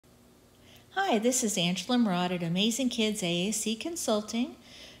Hi, this is Angela Moorad at OMazing Kids AAC Consulting.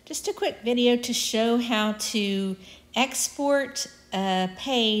 Just a quick video to show how to export a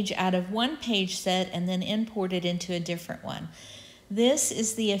page out of one page set and then import it into a different one. This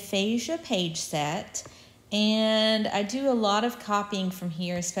is the Aphasia page set, and I do a lot of copying from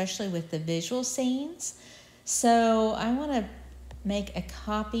here, especially with the visual scenes. So I want to make a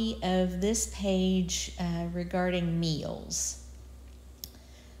copy of this page regarding meals.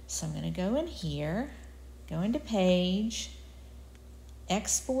 So I'm going to go in here, go into Page,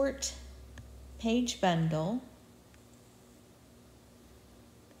 Export Page Bundle,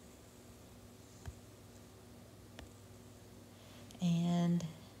 and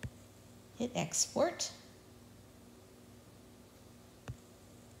hit Export.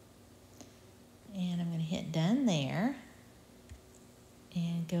 And I'm going to hit Done there,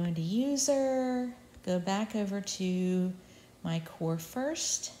 and go into User, go back over to my core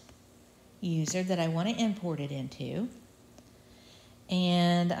first user that I want to import it into.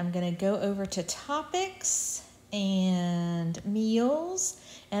 And I'm going to go over to Topics and Meals.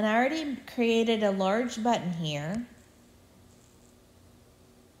 And I already created a large button here.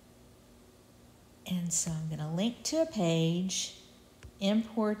 And so I'm going to link to a page,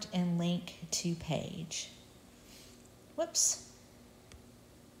 import and link to page. Whoops.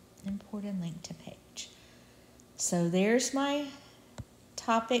 Import and link to page. So there's my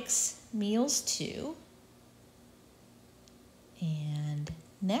Topics Meals 2. And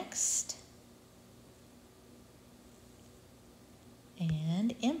next.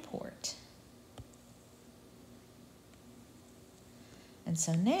 And import. And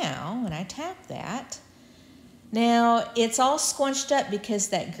so now when I tap that, now it's all squunched up because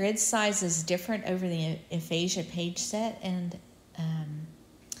that grid size is different over the Aphasia page set. And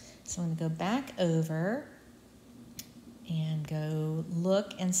so I'm going to go back over and go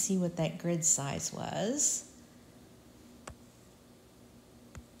look and see what that grid size was.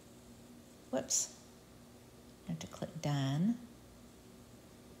 Whoops. I have to click Done.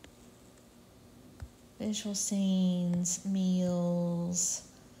 Visual scenes, meals,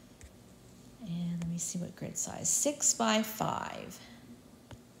 and let me see what grid size. 6 by 5.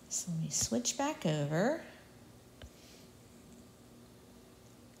 So let me switch back over.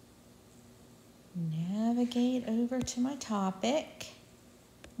 Navigate over to my topic,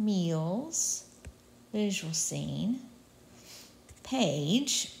 meals, visual scene,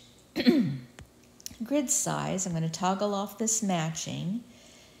 page, grid size. I'm going to toggle off this matching,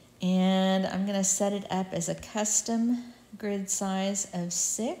 and I'm going to set it up as a custom grid size of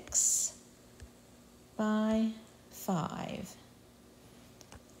 6 by 5.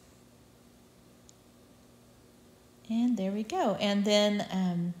 And there we go. And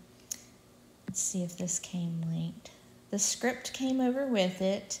then let's see if this came linked. The script came over with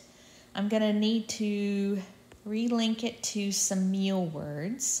it. I'm going to need to relink it to some meal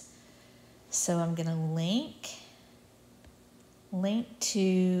words. So I'm going to link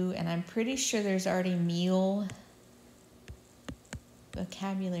to, and I'm pretty sure there's already meal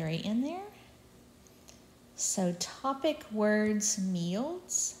vocabulary in there. So topic words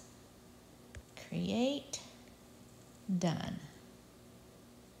meals, create, done.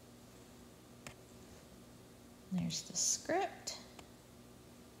 There's the script.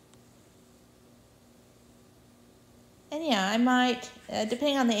 And yeah, I might,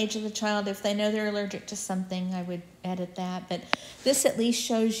 depending on the age of the child, if they know they're allergic to something, I would edit that. But this at least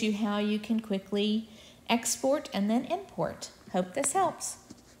shows you how you can quickly export and then import. Hope this helps.